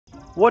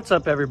What's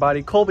up,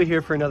 everybody? Colby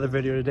here for another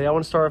video today. I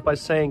want to start off by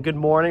saying good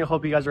morning. I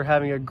hope you guys are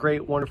having a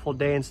great, wonderful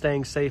day and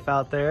staying safe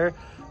out there.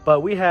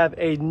 But we have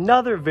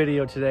another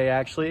video today.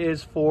 Actually,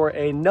 is for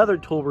another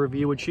tool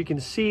review, which you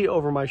can see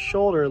over my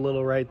shoulder a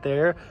little right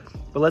there.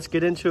 But let's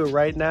get into it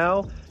right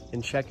now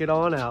and check it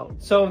on out.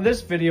 So in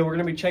this video, we're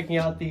going to be checking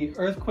out the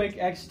Earthquake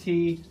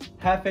XT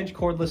half-inch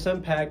cordless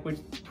impact with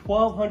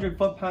 1,200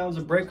 foot-pounds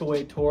of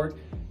breakaway torque.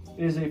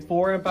 It is a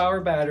 4 amp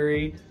hour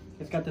battery.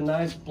 It's got the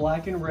nice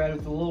black and red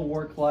with the little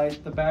work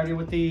light, the battery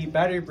with the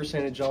battery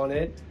percentage on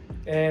it.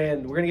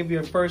 And we're gonna give you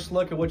a first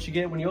look at what you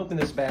get when you open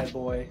this bad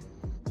boy.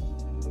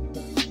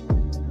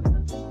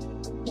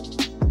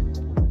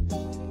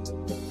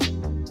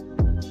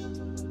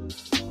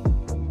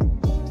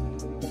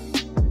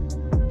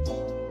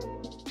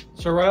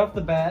 So right off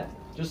the bat,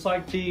 just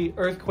like the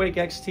Earthquake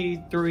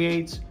XT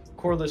 3/8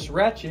 cordless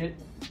ratchet,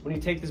 when you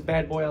take this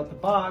bad boy out the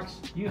box,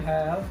 you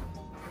have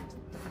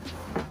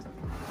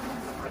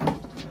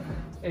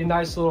a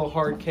nice little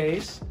hard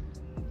case,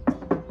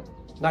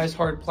 nice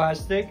hard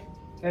plastic.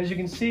 As you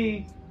can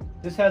see,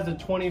 this has a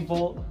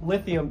 20-volt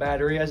lithium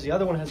battery, as the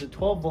other one has a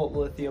 12-volt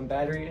lithium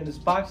battery, and this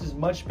box is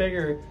much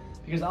bigger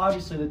because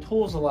obviously the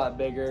tool's a lot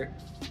bigger.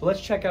 But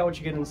let's check out what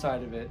you get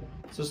inside of it.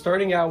 So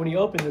starting out, when you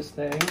open this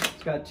thing,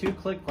 it's got 2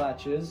 click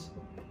latches,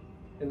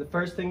 and the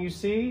first thing you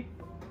see,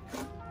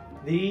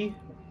 the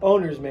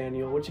owner's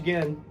manual, which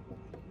again,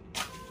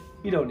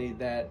 you don't need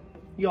that.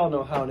 You all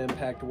know how an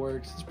impact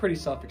works. It's pretty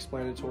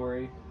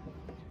self-explanatory.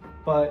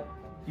 But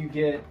you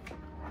get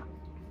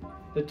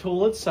the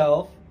tool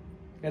itself,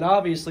 and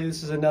obviously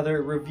this is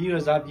another review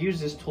as I've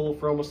used this tool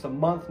for almost a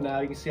month now.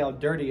 You can see how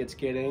dirty it's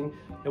getting.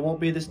 It won't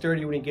be this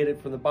dirty when you get it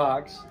from the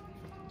box.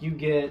 You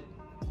get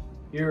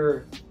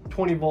your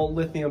 20-volt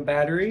lithium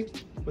battery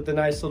with a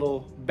nice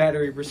little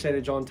battery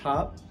percentage on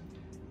top.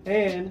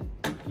 And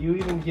you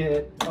even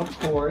get, of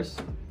course,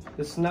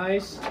 this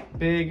nice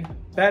big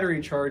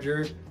battery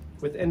charger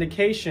with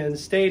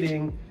indications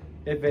stating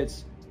if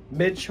it's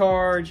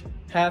mid-charge,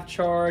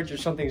 half-charge, or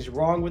something's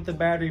wrong with the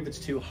battery, if it's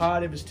too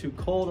hot, if it's too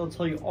cold. It'll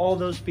tell you all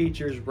those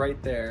features right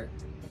there.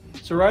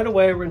 So right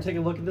away, we're gonna take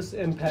a look at this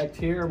impact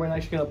here. We're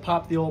actually gonna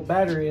pop the old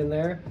battery in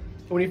there.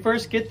 When you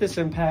first get this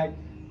impact,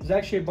 there's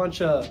actually a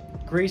bunch of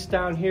grease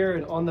down here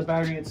and on the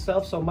battery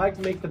itself, so it might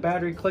make the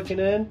battery clicking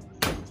in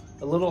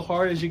a little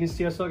hard. As you can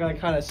see, I still gotta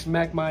kind of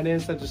smack mine in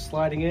instead of just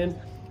sliding in,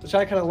 which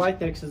I kind of like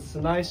that because it's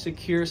a nice,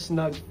 secure,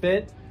 snug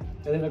fit.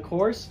 And then of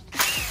course,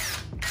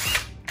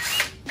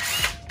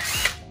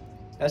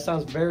 that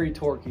sounds very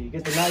torquey. You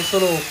get the nice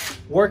little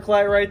work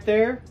light right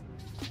there.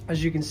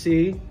 As you can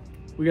see,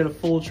 we got a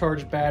full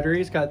charge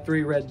battery. It's got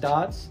 3 red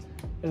dots.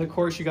 And of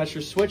course, you got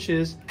your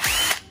switches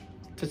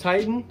to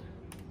tighten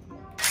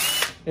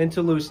and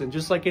to loosen,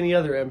 just like any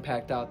other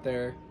impact out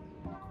there.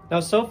 Now,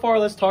 so far,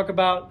 let's talk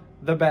about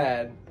the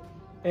bad.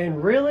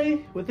 And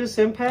really, with this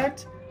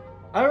impact,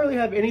 I don't really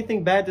have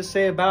anything bad to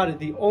say about it.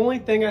 The only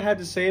thing I had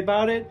to say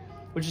about it,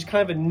 which is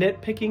kind of a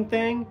nitpicking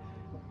thing,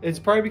 it's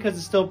probably because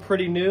it's still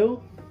pretty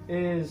new,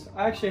 is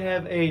I actually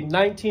have a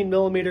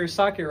 19mm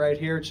socket right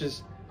here, which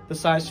is the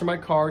size for my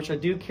car, which I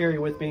do carry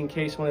with me in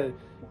case I want to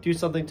do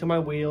something to my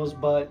wheels.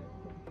 But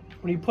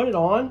when you put it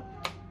on,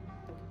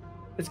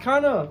 it's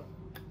kind of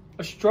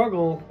a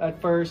struggle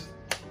at first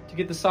to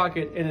get the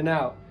socket in and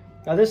out.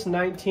 Now this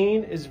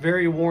 19 is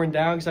very worn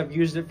down because I've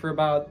used it for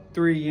about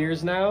 3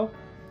 years now.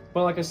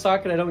 But like a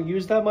socket I don't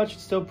use that much,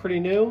 it's still pretty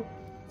new.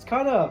 It's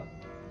kind of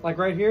like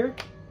right here,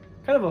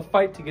 kind of a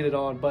fight to get it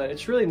on, but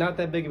it's really not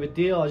that big of a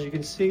deal. As you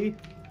can see,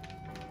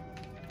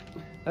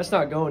 that's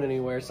not going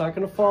anywhere. It's not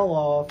gonna fall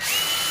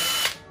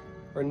off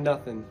or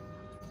nothing.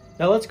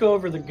 Now let's go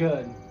over the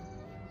good.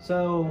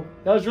 So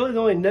that was really the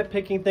only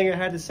nitpicking thing I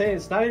had to say.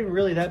 It's not even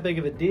really that big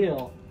of a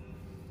deal.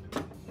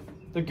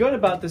 The good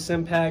about this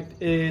impact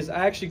is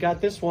I actually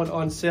got this one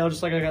on sale,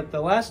 just like I got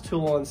the last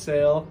tool on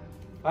sale.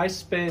 I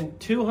spent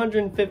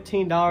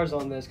 $215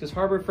 on this because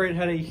Harbor Freight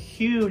had a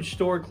huge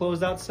store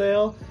closeout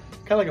sale,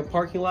 kind of like a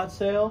parking lot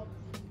sale,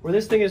 where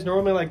this thing is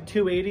normally like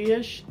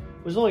 $280-ish.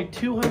 It was only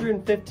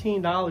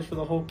 $215 for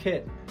the whole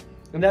kit.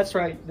 And that's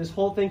right, this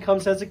whole thing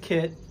comes as a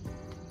kit,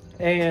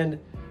 and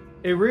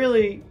it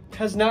really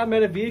has not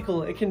met a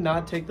vehicle it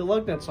cannot take the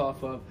lug nuts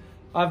off of.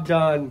 I've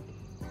done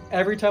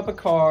every type of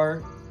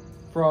car,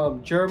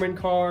 from German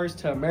cars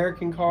to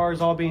American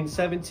cars, all being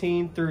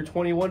 17 through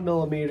 21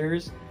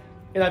 millimeters.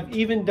 And I've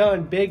even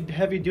done big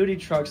heavy duty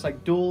trucks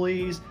like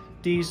dualies,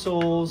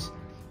 diesels,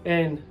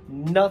 and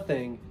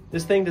nothing.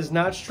 This thing does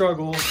not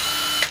struggle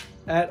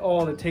at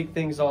all to take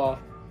things off.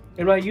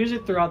 And when I use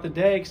it throughout the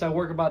day, because I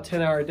work about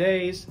 10-hour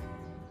days,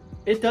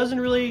 it doesn't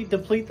really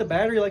deplete the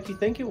battery like you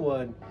think it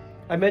would.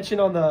 I mentioned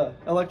on the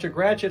electric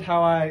ratchet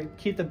how I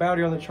keep the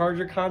battery on the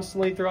charger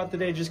constantly throughout the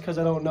day just because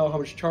I don't know how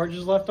much charge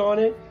is left on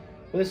it.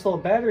 With this little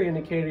battery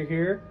indicator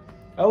here,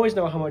 I always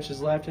know how much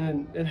is left,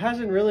 and it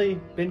hasn't really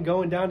been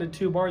going down to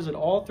 2 bars at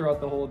all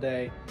throughout the whole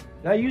day.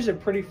 And I use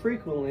it pretty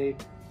frequently,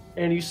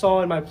 and you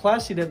saw in my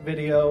Plastidip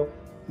video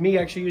me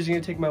actually using it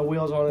to take my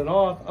wheels on and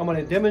off. I'm going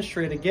to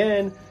demonstrate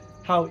again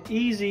how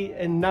easy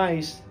and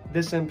nice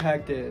this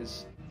impact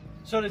is.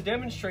 So to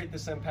demonstrate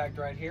this impact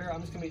right here,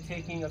 I'm just going to be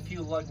taking a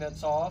few lug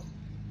nuts off.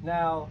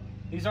 Now,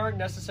 these aren't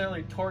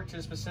necessarily torqued to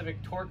a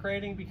specific torque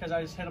rating because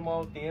I just hit them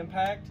all with the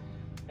impact.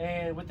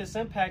 And with this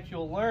impact,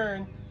 you'll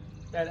learn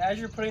that as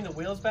you're putting the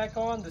wheels back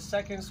on, the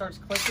second it starts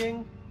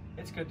clicking,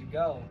 it's good to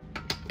go.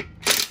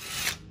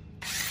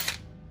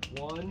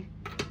 1,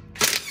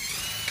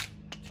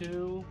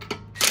 2,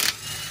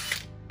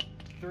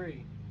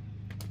 3.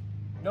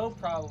 No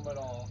problem at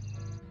all.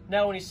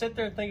 Now, when you sit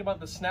there and think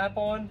about the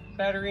Snap-on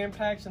battery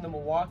impacts and the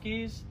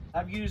Milwaukees,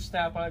 I've used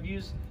Snap-on, I've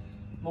used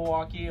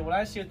Milwaukee, and what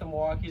I see with the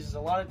Milwaukees is a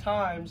lot of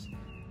times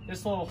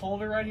this little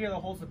holder right here that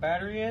holds the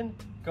battery in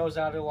goes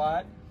out a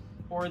lot,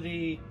 or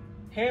the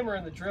hammer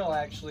and the drill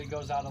actually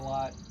goes out a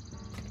lot.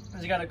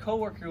 I got a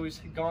coworker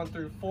who's gone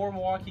through 4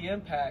 Milwaukee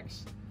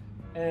impacts,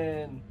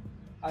 and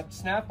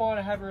Snap-on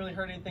I haven't really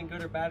heard anything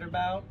good or bad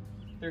about.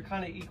 They're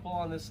kind of equal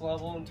on this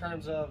level in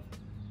terms of,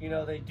 you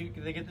know, they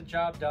get the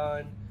job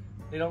done.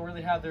 They don't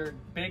really have their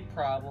big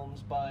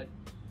problems, but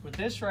with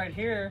this right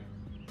here,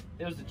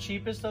 it was the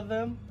cheapest of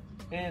them,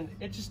 and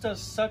it just does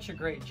such a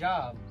great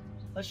job.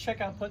 Let's check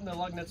out putting the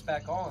lug nuts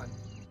back on.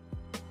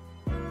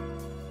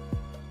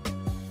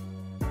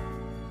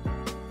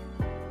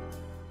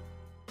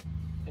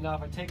 And now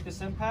if I take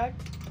this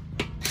impact,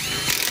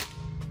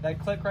 that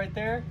click right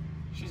there,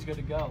 she's good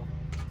to go.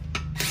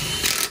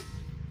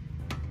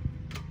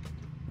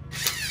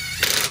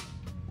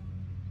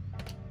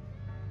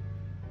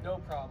 No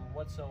problem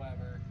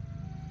whatsoever.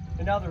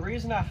 And now the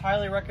reason I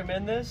highly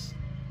recommend this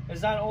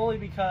is not only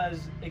because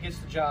it gets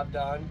the job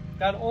done,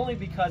 not only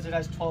because it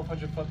has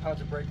 1,200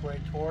 foot-pounds of breakaway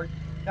torque,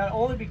 not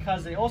only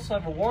because they also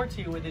have a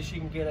warranty with this you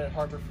can get at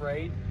Harbor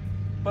Freight,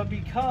 but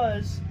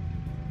because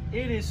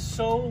it is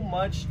so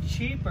much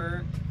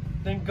cheaper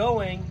than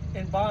going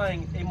and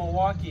buying a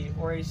Milwaukee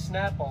or a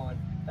Snap-on.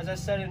 As I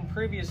said in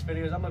previous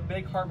videos, I'm a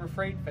big Harbor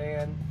Freight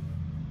fan.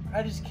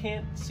 I just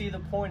can't see the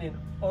point in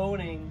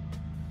owning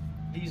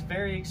these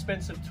very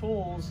expensive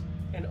tools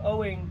and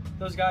owing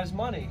those guys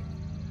money.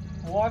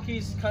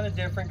 Milwaukee's kind of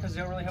different because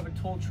they don't really have a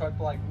tool truck,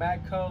 but like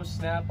Matco,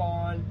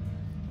 Snap-on,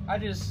 I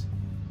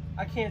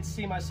can't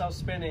see myself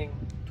spending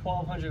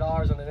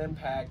 $1,200 on an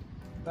impact,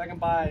 but I can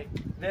buy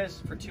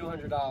this for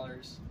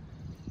 $200.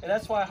 And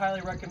that's why I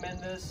highly recommend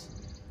this.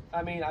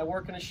 I mean, I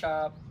work in a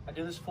shop, I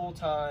do this full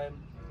time.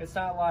 It's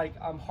not like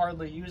I'm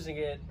hardly using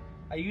it.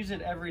 I use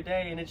it every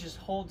day and it just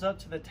holds up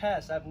to the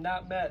test. I've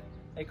not met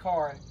a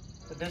car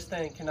that this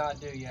thing cannot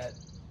do yet.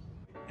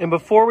 And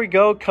before we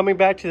go, coming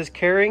back to this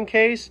carrying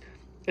case,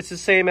 it's the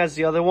same as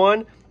the other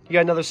one. You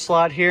got another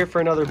slot here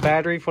for another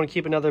battery if you want to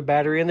keep another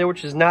battery in there,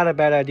 which is not a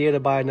bad idea to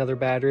buy another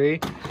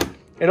battery.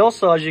 And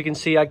also, as you can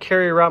see, I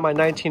carry around my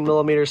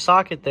 19mm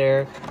socket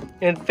there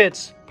and it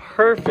fits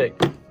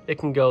perfect. It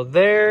can go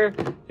there,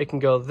 it can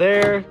go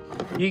there.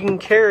 You can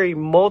carry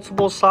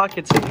multiple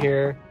sockets in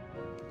here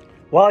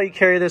while you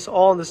carry this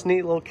all in this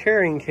neat little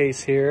carrying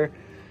case here,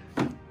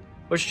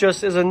 which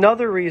just is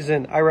another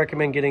reason I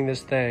recommend getting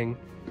this thing.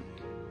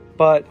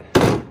 But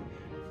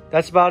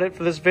that's about it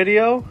for this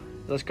video.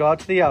 Let's go out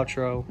to the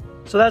outro.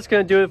 So that's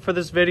going to do it for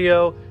this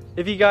video.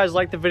 If you guys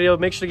like the video,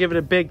 make sure to give it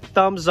a big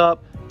thumbs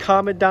up,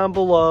 comment down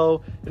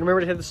below, and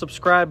remember to hit the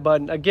subscribe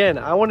button. Again,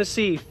 I want to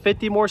see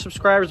 50 more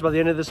subscribers by the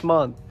end of this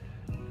month.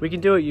 We can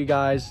do it, you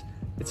guys.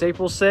 It's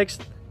April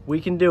 6th.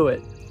 We can do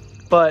it.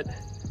 But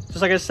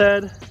just like I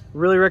said,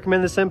 really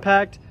recommend this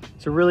impact.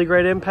 It's a really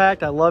great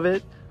impact. I love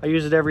it. I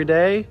use it every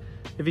day.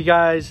 If you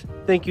guys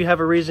think you have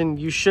a reason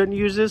you shouldn't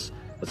use this,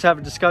 let's have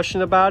a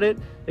discussion about it.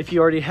 If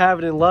you already have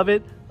it and love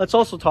it, let's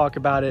also talk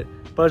about it.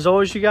 But as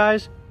always, you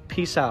guys,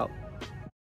 peace out.